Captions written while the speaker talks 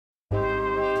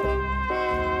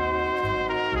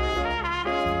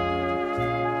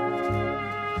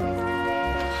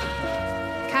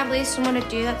believe someone would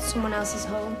do that to someone else's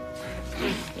home.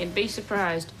 You'd be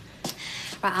surprised.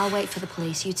 Right, I'll wait for the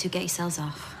police. You two get yourselves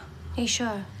off. Are you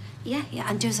sure? Yeah,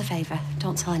 and do us a favour.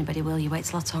 Don't tell anybody, will you? Wait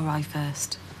till I tell Roy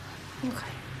first.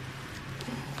 Okay.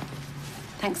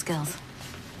 Thanks, girls.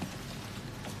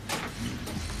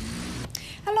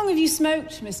 How long have you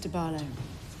smoked, Mr. Barlow?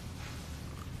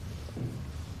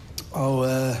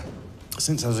 Oh,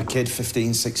 since I was a kid,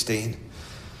 15, 16.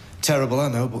 Terrible, I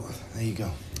know, but there you go.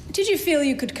 Did you feel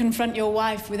you could confront your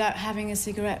wife without having a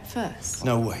cigarette first?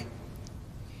 No way.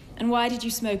 And why did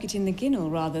you smoke it in the ginnel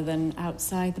rather than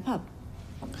outside the pub?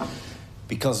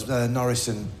 Because Norris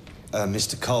and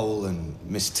Mr. Cole and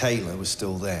Miss Taylor were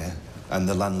still there, and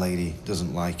the landlady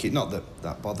doesn't like it. Not that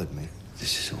that bothered me.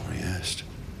 This is all rehearsed.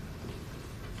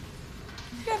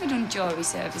 Have you ever done jury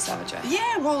service, have you?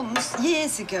 Yeah, once,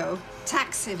 years ago.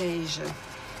 Tax evasion.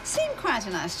 Seemed quite a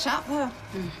nice chap, though.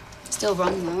 Still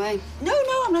wrong, though, eh? No,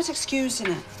 I'm not excusing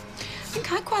it. I think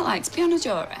I'd quite like to be on a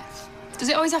jury. Does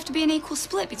it always have to be an equal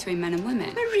split between men and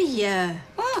women? Maria.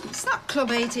 What? It's not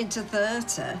Club 18 to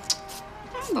 30.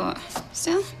 Oh, but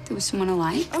still, there was someone I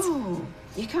liked. Oh,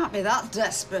 you can't be that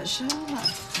desperate, surely.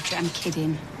 I'm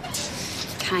kidding.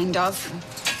 Kind of.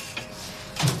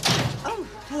 Oh,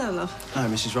 hello, love. Hi,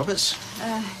 Mrs. Roberts.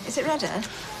 Is it ready?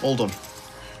 All done.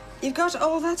 You've got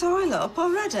all that oil up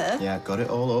already? Yeah, got it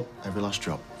all up, every last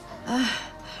drop.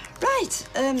 Right.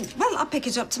 Well, I'll pick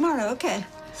it up tomorrow, OK?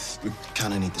 We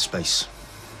kind of need the space.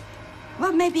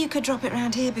 Well, maybe you could drop it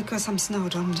round here because I'm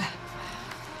snowed under.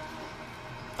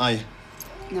 Aye.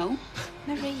 No.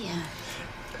 Maria.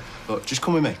 But just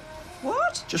come with me.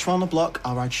 What? Just round the block,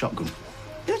 I'll ride shotgun.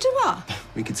 You'll do what?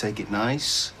 We can take it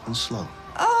nice and slow.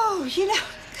 Oh, you know,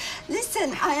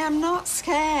 listen, I am not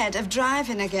scared of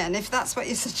driving again, if that's what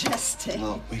you're suggesting.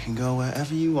 Well, we can go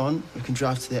wherever you want. We can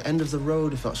drive to the end of the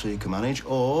road if that's what you can manage,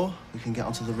 or we can get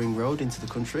onto the ring road into the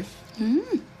country.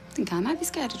 Think I might be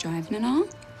scared of driving and all.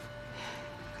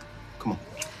 Come on.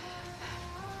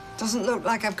 Doesn't look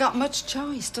like I've got much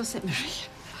choice, does it, Maria?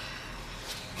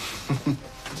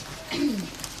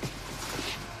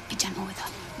 Be gentle with her.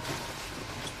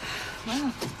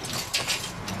 Well.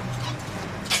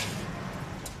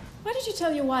 Why did you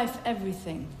tell your wife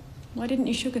everything? Why didn't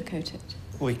you sugarcoat it?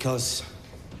 Because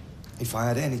if I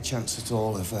had any chance at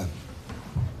all of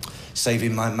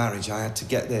saving my marriage, I had to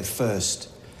get there first,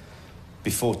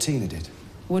 before Tina did.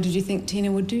 What did you think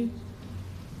Tina would do?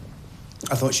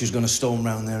 I thought she was going to storm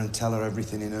round there and tell her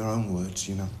everything in her own words,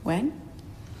 you know. When?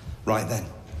 Right then.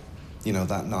 You know,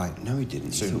 that night. No, he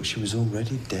didn't. Soon. He thought she was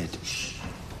already dead.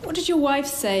 What did your wife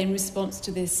say in response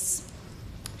to this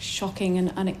shocking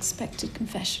and unexpected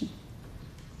confession?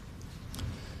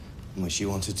 Well, she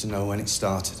wanted to know when it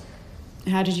started.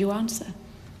 How did you answer?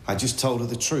 I just told her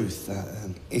the truth.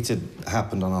 It had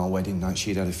happened on our wedding night.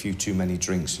 She'd had a few too many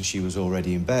drinks and she was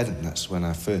already in bed, and that's when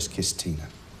I first kissed Tina.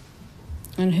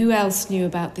 And who else knew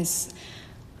about this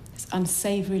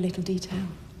unsavoury little detail?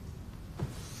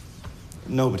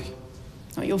 Nobody.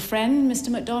 Not your friend, Mr.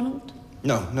 MacDonald?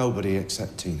 No, nobody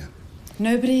except Tina.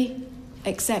 Nobody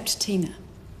except Tina.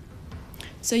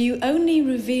 So you only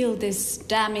revealed this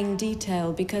damning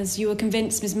detail because you were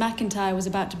convinced Miss McIntyre was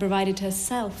about to provide it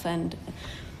herself, and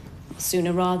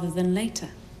sooner rather than later.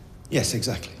 Yes,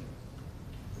 exactly.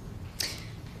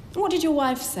 What did your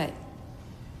wife say?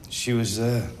 She was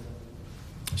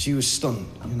stunned,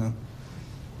 you know.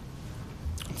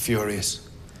 Furious.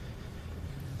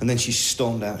 And then she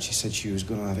stormed out. She said she was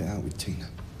going to have it out with Tina.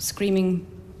 Screaming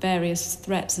various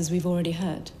threats, as we've already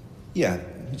heard. Yeah,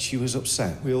 she was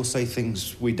upset. We all say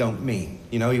things we don't mean.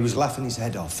 You know, he was laughing his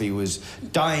head off. He was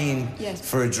dying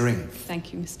for a drink.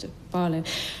 Thank you, Mr. Barlow.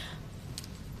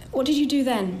 What did you do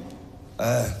then?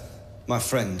 My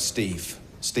friend, Steve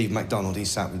MacDonald, he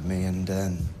sat with me,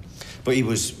 and but he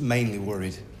was mainly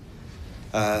worried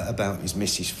about his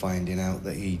missus finding out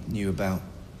that he knew about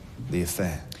the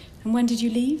affair. And when did you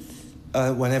leave?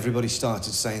 When everybody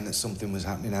started saying that something was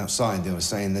happening outside, they were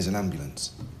saying there's an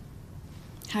ambulance.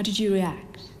 How did you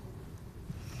react?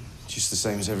 Just the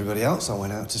same as everybody else. I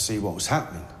went out to see what was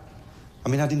happening. I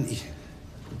mean, I didn't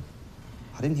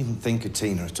even think of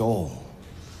Tina at all.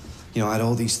 You know, I had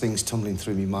all these things tumbling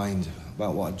through my mind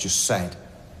about what I'd just said.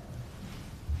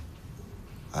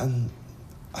 And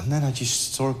then I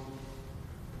just saw her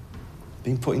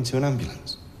being put into an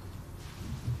ambulance.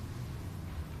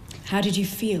 How did you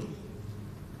feel?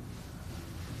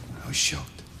 I was shocked.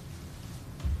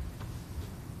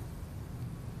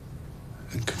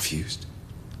 And confused.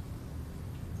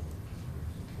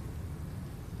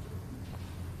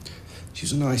 She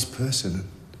was a nice person.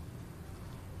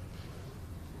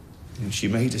 You know, she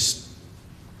made us...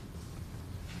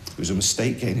 It was a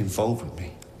mistake getting involved with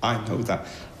me. I know that.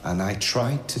 And I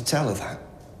tried to tell her that.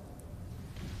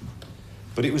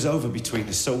 But it was over between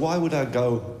us, so why would I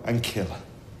go and kill her?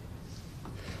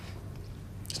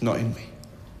 It's not in me.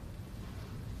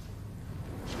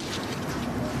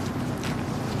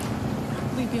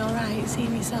 We'd be all right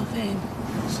seeing yourself in.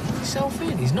 See yourself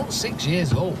in? He's not 6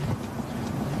 years old.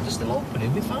 Just still open,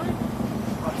 he'll be fine.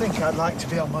 I think I'd like to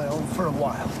be on my own for a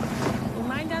while. Well,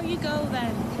 mind how you go,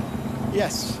 then.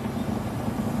 Yes.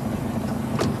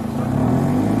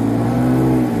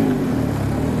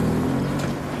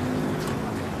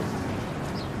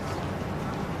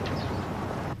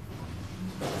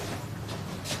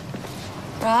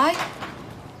 Right?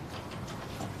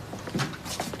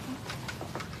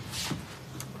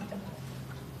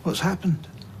 What's happened?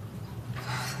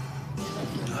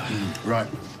 Right.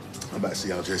 I better see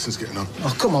how Jason's getting on.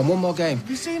 Oh, come on, one more game. Have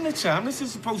you seen the time? This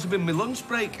is supposed to be my lunch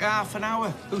break, half an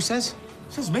hour. Who says?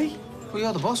 Says me. Well,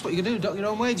 you're the boss. What you gonna do? Dock your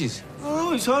own wages?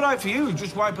 Oh, it's all right for you.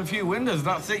 Just wipe a few windows.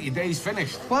 That's it. Your day's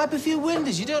finished. Wipe a few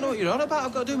windows. You don't know what you're on about.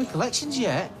 I've got to do my collections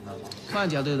yet.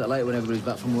 Mind you, I'll do that later when everybody's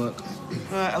back from work.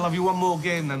 Right, I'll have you one more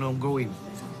game, then I'm going.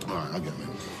 All right, I'll get me.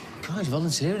 God, he's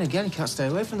volunteering again. He can't stay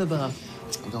away from the bar.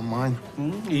 I don't mind.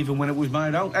 Even when it was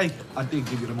mine out. Hey, I did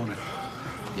give you the money.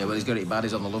 Yeah, well, he's got it bad.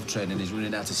 He's on the love train and he's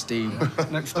running out of steam.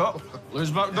 Next stop,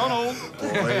 Liz McDonald.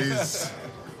 Boys.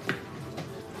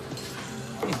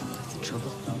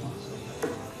 Trouble.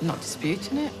 I'm not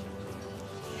disputing it.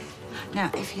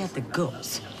 Now, if he had the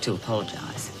guts to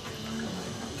apologise.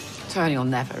 Tony will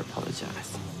never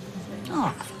apologise.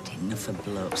 Oh, I've had enough of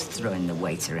blokes throwing the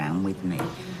weight around with me,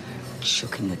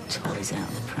 chucking the toys out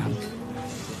of the pram.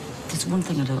 There's one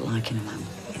thing I don't like in a man.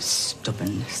 It's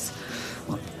stubbornness.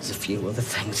 Well, there's a few other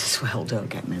things as well, don't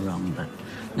get me wrong, but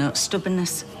no,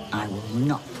 stubbornness I will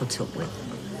not put up with.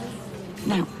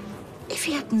 Now, if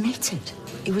he admitted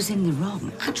he was in the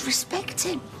wrong, I'd respect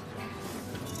him.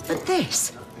 But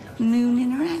this,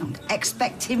 mooning around,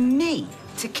 expecting me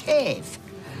to cave,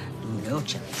 no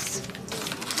chance.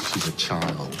 She's a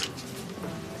child.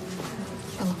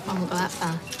 Oh, I won't go that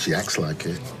far. She acts like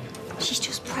it. She's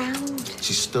just proud.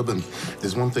 She's stubborn.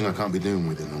 There's one thing I can't be doing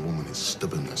with in a woman is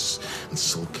stubbornness and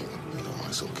sulking. You don't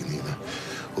like sulking either.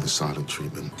 Or the silent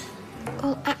treatment.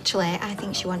 Well, actually, I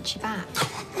think she wants you back.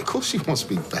 Of course she wants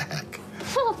me back.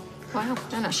 Wow,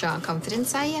 you're not short on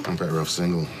confidence, are you? I'm better off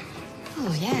single.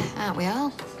 Oh, yeah, aren't we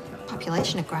all?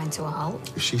 Population would grind to a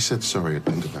halt. If she said sorry, I'd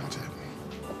think about it.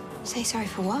 Say sorry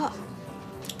for what?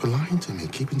 For lying to me,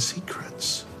 keeping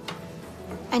secrets.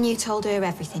 And you told her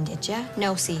everything, did you?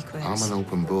 No secrets? I'm an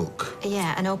open book.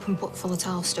 Yeah, an open book full of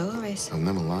tall stories. I've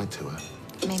never lied to her.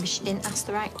 Maybe she didn't ask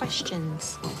the right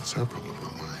questions. Well, that's her problem,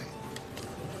 not mine.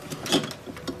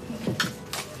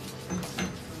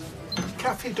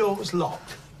 Cafe door was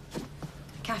locked.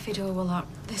 Cafe door were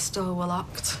locked. This door were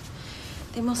locked.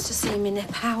 They must have seen me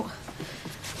nip out.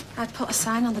 I'd put a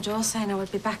sign on the door saying I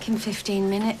would be back in 15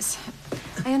 minutes.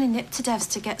 I only nipped to Dev's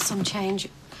to get some change.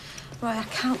 Roy, I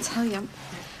can't tell you.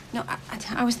 No,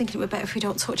 I was thinking it would be better if we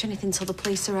don't touch anything till the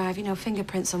police arrive, you know,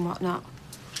 fingerprints and whatnot.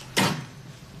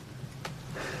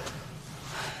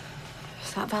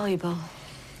 Is that valuable?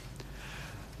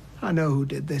 I know who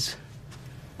did this.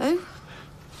 Who?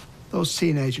 Those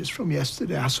teenagers from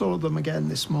yesterday. I saw them again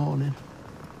this morning.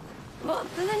 Well,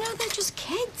 they're just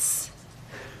kids.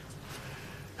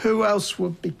 Who else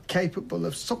would be capable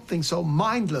of something so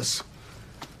mindless,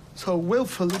 so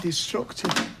willfully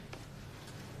destructive?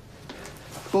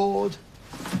 Bored,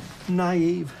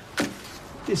 naive,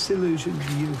 disillusioned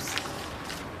youth.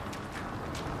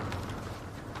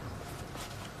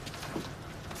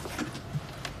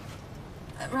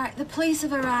 Right, the police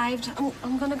have arrived.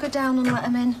 I'm gonna go down and let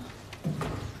them in.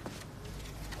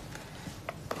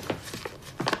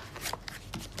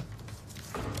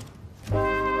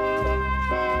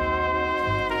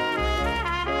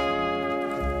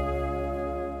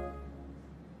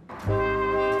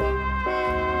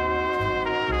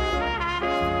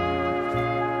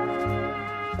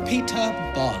 Peter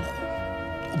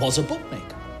Barlow was a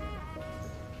bookmaker.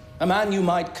 A man you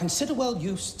might consider well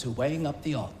used to weighing up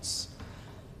the odds.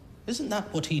 Isn't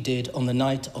that what he did on the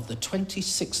night of the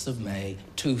 26th of May,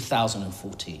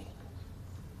 2014?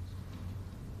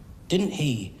 Didn't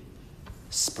he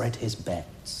spread his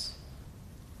bets?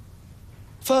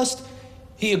 First,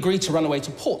 he agreed to run away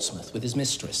to Portsmouth with his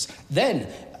mistress. Then,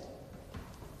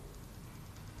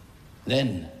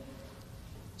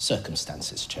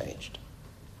 circumstances changed.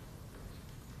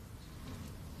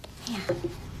 Yeah.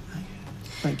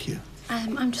 Thank you.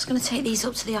 I'm just going to take these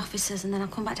up to the officers and then I'll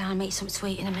come back down and make something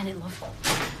sweet in a minute, love.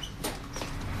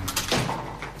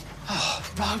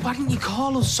 Right, why didn't you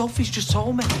call us? Sophie's just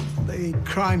told me. The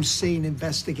crime scene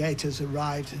investigators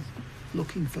arrived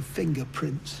looking for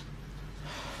fingerprints.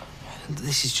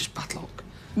 This is just bad luck.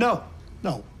 No.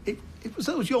 It was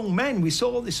those young men we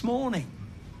saw this morning.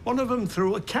 One of them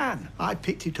threw a can. I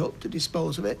picked it up to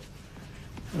dispose of it.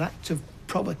 An act of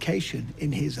provocation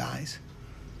in his eyes.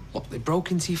 What, they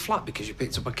broke into your flat because you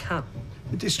picked up a can?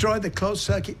 They destroyed the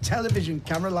closed-circuit television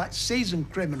camera like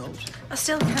seasoned criminals. I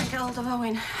still can't get hold of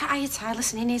Owen. Are you tired?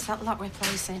 Listen, he needs that lock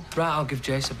replacing. Right, I'll give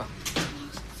Jace a back.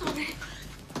 Sorry.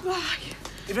 Right.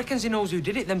 He reckons he knows who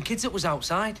did it, them kids that was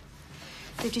outside.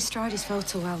 They've destroyed his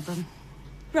photo album.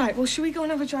 Right, well, should we go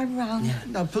and have a drive around? Yeah.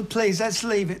 No, please, let's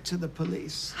leave it to the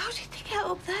police. How did they get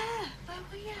up there? Where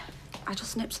were you? I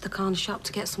just nipped to the corner shop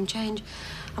to get some change.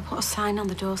 I put a sign on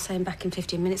the door saying back in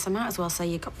 15 minutes. I might as well say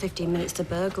you got 15 minutes to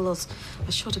burgle us. I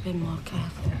should have been more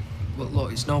careful. Well,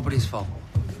 look, it's nobody's fault.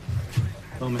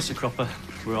 Well, Mr. Cropper,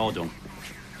 we're all done.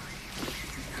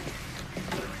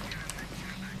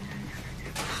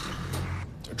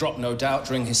 A drop, no doubt,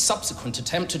 during his subsequent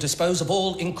attempt to dispose of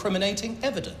all incriminating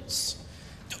evidence.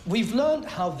 We've learned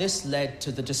how this led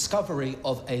to the discovery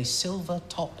of a silver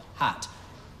top hat,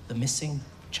 the missing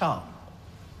charm,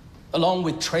 along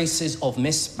with traces of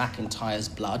Miss McIntyre's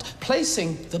blood,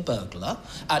 placing the burglar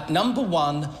at number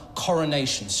 1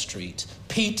 Coronation Street,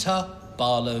 Peter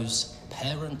Barlow's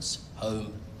parents'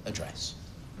 home address.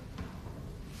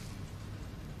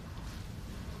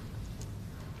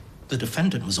 The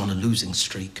defendant was on a losing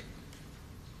streak.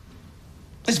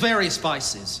 His various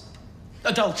vices,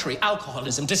 adultery,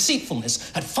 alcoholism,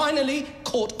 deceitfulness, had finally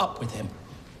caught up with him.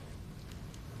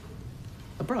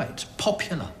 A bright,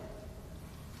 popular,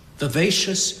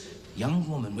 vivacious young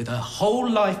woman with her whole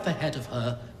life ahead of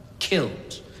her,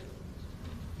 killed.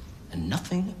 And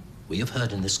nothing we have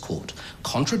heard in this court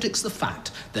contradicts the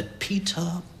fact that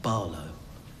Peter Barlow,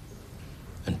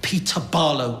 and Peter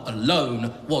Barlow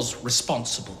alone, was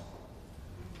responsible.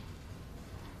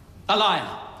 A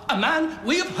liar, a man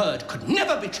we have heard could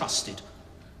never be trusted.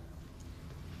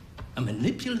 A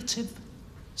manipulative,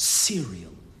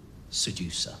 serial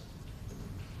seducer.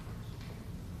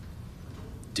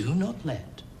 Do not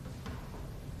let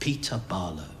Peter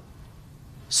Barlow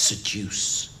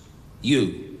seduce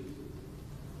you.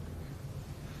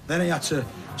 Then I had to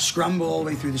scramble all the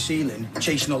way through the ceiling,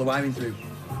 chasing all the wiring through.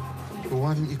 Well,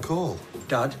 why didn't you call?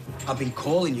 Dad, I've been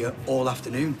calling you all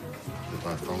afternoon.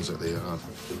 My phone's at the yard.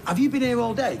 Have you been here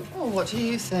all day? Oh, what do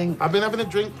you think? I've been having a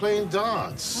drink playing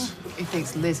darts. Oh, he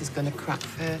thinks Liz is going to crack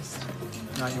first.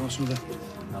 Right, you want some of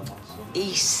the...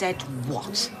 He said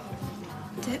what?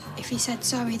 That if he said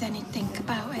sorry, then he'd think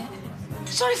about it.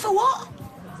 Sorry for what?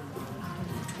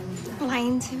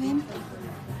 Lying to him.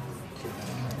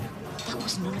 That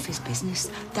was none of his business.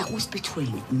 That was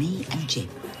between me and Jim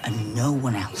and no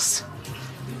one else.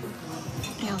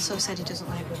 He also said he doesn't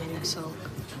like women that sulk.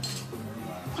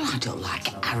 Well, I don't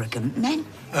like arrogant men.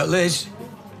 Liz,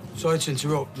 sorry to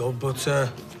interrupt, love, but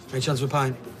any chance of a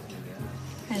pint?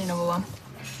 Any number 1?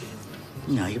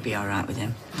 No, you'll be all right with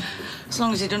him. As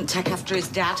long as he doesn't take after his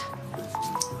dad.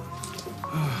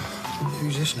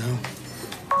 Who's this now?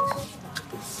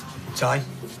 Ty?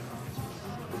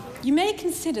 You may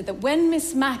consider that when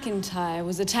Miss McIntyre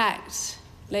was attacked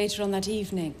later on that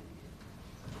evening,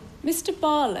 Mr.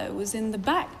 Barlow was in the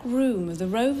back room of the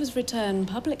Rovers Return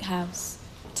public house,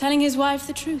 telling his wife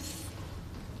the truth.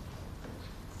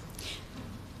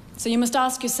 So you must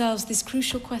ask yourselves this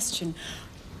crucial question.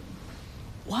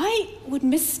 Why would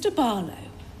Mr. Barlow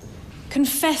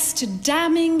confess to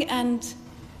damning and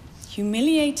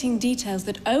humiliating details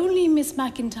that only Miss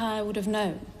McIntyre would have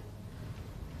known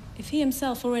if he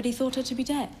himself already thought her to be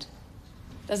dead?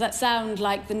 Does that sound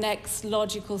like the next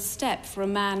logical step for a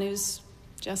man who's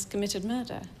just committed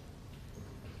murder?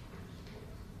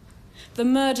 The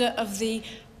murder of the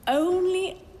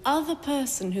only other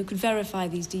person who could verify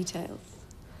these details.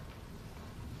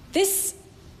 This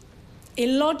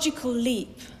illogical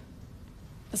leap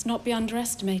must not be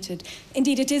underestimated.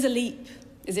 Indeed, it is a leap,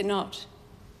 is it not?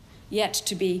 Yet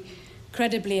to be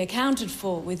credibly accounted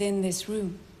for within this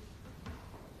room.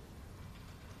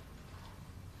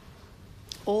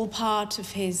 All part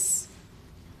of his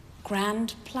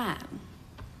grand plan.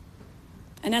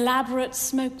 An elaborate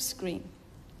smokescreen.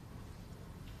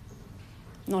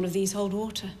 None of these hold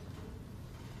water.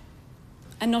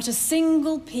 And not a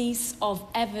single piece of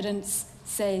evidence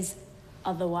says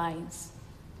otherwise.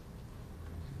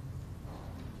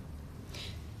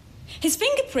 His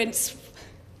fingerprints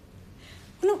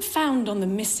were not found on the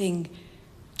missing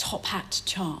top hat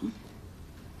charm.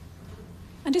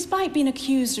 And despite being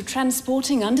accused of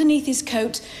transporting underneath his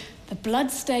coat The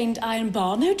blood-stained iron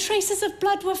bar. No traces of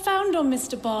blood were found on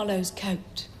Mr. Barlow's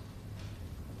coat.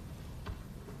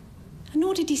 And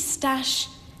nor did he stash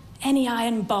any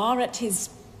iron bar at his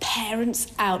parents'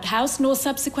 outhouse, nor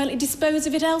subsequently dispose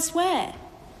of it elsewhere.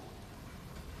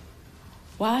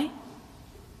 Why?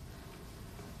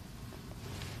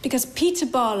 Because Peter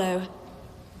Barlow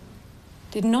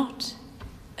did not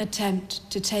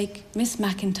attempt to take Miss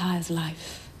McIntyre's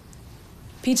life.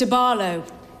 Peter Barlow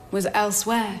was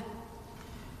elsewhere,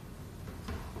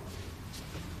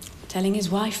 telling his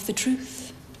wife the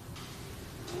truth.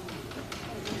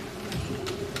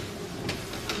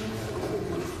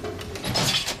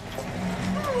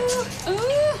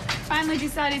 Ooh, finally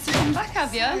decided to come back,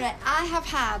 have you? Sorry, I have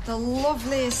had the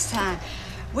loveliest time.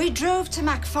 We drove to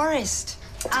MacForest,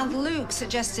 and Luke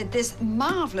suggested this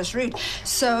marvellous route.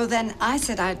 So then I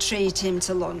said I'd treat him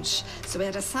to lunch. So we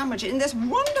had a sandwich in this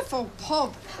wonderful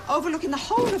pub overlooking the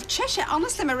whole of Cheshire.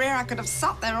 Honestly, Maria, I could have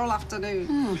sat there all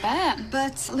afternoon. Bet.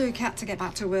 But Luke had to get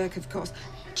back to work, of course.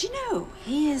 Do you know,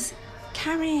 he is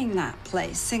carrying that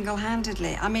place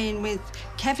single-handedly. I mean, with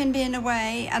Kevin being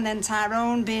away and then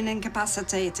Tyrone being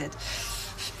incapacitated.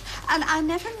 And I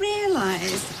never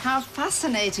realised how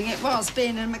fascinating it was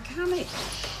being a mechanic.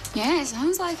 Yeah, it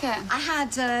sounds like it. I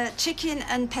had chicken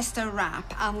and pesto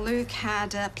wrap, and Luke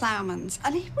had ploughman's,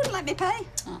 and he wouldn't let me pay.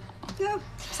 Oh. No.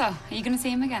 So, are you going to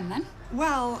see him again, then?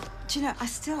 Well, do you know, I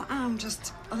still am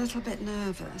just a little bit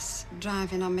nervous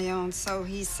driving on my own, so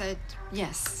he said,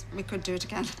 yes, we could do it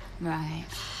again. Right.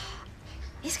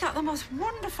 He's got the most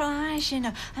wonderful eyes, you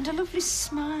know, and a lovely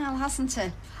smile, hasn't he?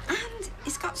 And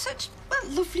he's got such,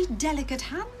 well, lovely, delicate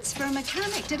hands for a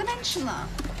mechanic. Did I mention that?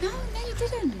 No, you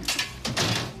didn't.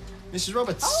 Mrs.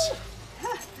 Roberts. Oh!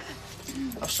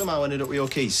 I've somehow ended up with your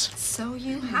keys. So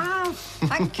you have.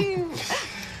 Thank you.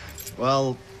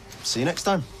 Well, see you next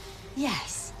time.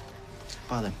 Yes.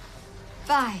 Bye then.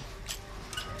 Bye.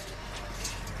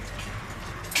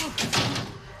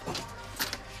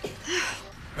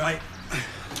 Right.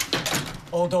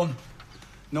 All done.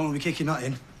 No one will be kicking that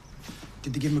in.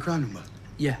 Did they give him a crime number?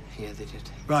 Yeah, they did.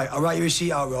 Right, I'll write your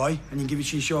receipt out, Roy, and you can give it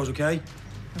to your shows, OK?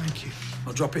 Thank you.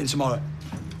 I'll drop it in tomorrow.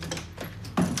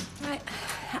 Right,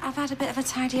 I've had a bit of a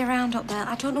tidy around up there.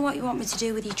 I don't know what you want me to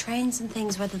do with your trains and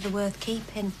things, whether they're worth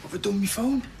keeping. Have I done my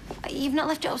phone? You've not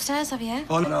left it upstairs, have you?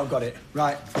 Oh, no, I've got it.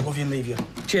 Right, I'll love you and leave you.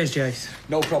 Cheers, Jace.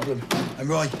 No problem. And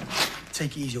Roy,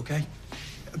 take it easy, OK?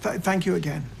 Thank you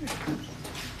again.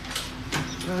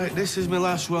 Right, this is my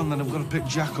last one, then I've got to pick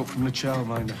Jack up from the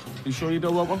childminder. You sure you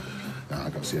don't want one? No, I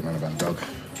got to see a man about a dog.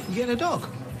 You getting a dog?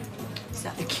 Is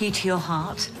that the key to your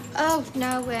heart? Oh,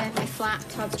 no, my flat.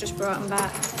 Todd's just brought him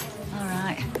back. All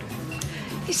right.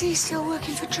 Is he still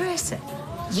working for Tracy?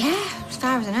 Yeah, as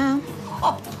far as I know.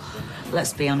 Oh,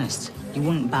 let's be honest. You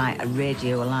wouldn't buy a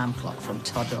radio alarm clock from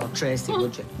Todd or Tracy,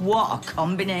 would you? What a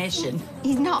combination.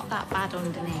 He's not that bad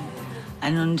underneath.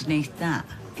 And underneath that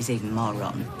is even more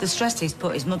rotten. The stress he's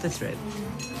put his mother through.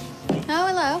 Oh,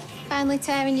 hello. Finally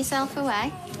tearing yourself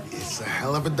away. It's a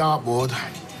hell of a dartboard.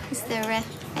 Is there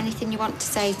anything you want to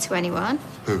say to anyone?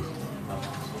 Who?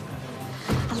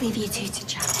 I'll leave you two to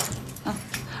chat. Oh,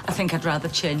 I think I'd rather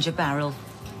change a barrel.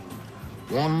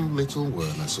 One little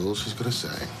word, that's all she's got to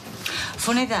say.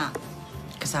 Funny that,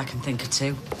 because I can think of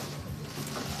two.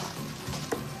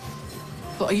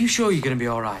 But are you sure you're going to be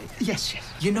all right? Yes, yes.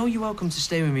 You know you're welcome to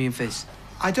stay with me and Fizz.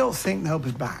 I don't think they'll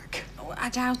be back. Oh, I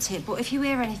doubt it, but if you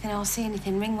hear anything or see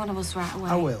anything, ring one of us right away.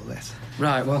 I will, Liz.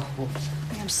 Right, well...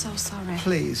 I'm so sorry.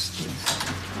 Please.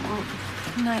 Well,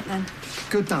 good night, then.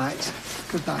 Good night.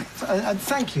 Good night. And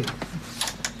thank you.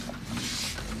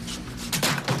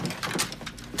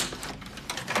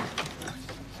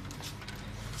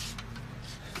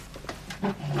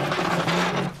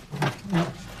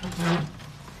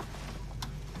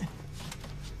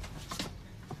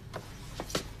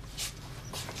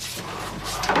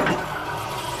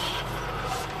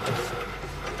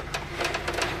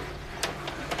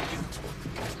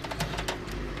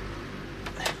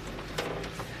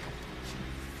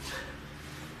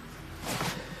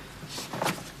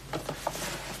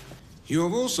 You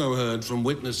have also heard from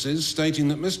witnesses stating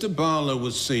that Mr. Barlow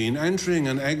was seen entering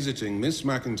and exiting Miss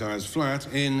McIntyre's flat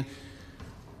in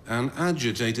an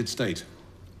agitated state.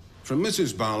 From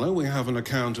Mrs. Barlow, we have an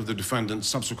account of the defendant's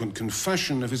subsequent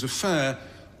confession of his affair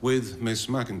with Miss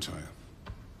McIntyre.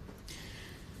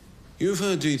 You've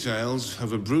heard details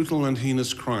of a brutal and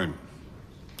heinous crime.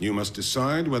 You must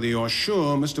decide whether you are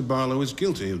sure Mr. Barlow is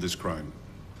guilty of this crime.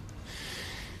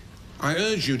 I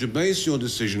urge you to base your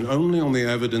decision only on the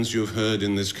evidence you've heard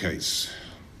in this case.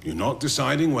 You're not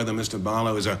deciding whether Mr.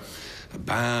 Barlow is a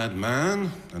bad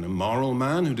man, an immoral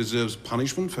man who deserves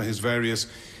punishment for his various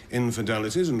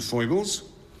infidelities and foibles,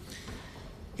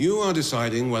 you are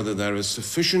deciding whether there is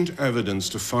sufficient evidence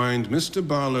to find Mr.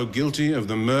 Barlow guilty of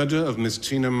the murder of Miss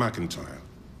Tina McIntyre.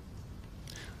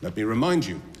 Let me remind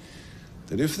you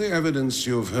that if the evidence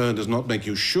you have heard does not make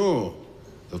you sure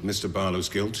of Mr. Barlow's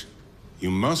guilt,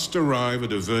 you must arrive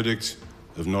at a verdict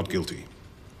of not guilty.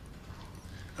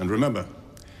 And remember,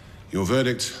 your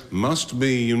verdict must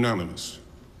be unanimous.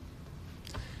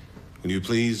 Will you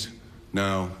please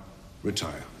now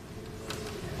retire?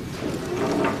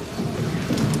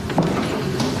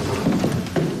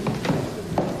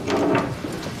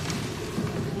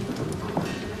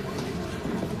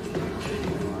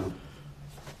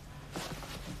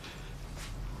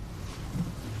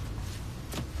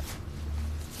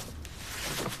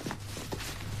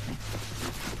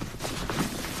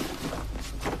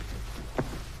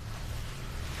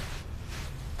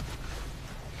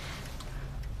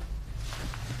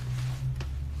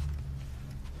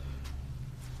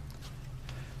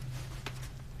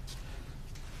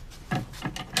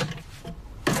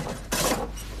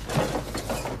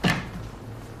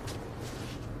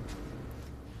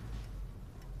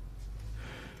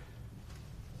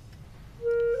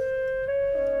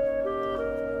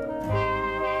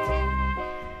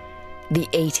 The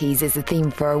 80s is the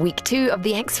theme for week 2 of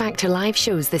the X Factor live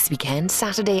shows this weekend,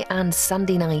 Saturday and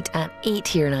Sunday night at 8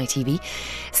 here on ITV.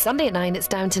 Sunday at 9 it's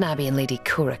Downton Abbey and Lady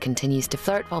Cora continues to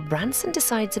flirt while Branson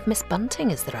decides if Miss Bunting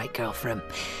is the right girl for him.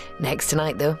 Next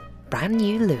tonight though, brand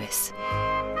new Lewis.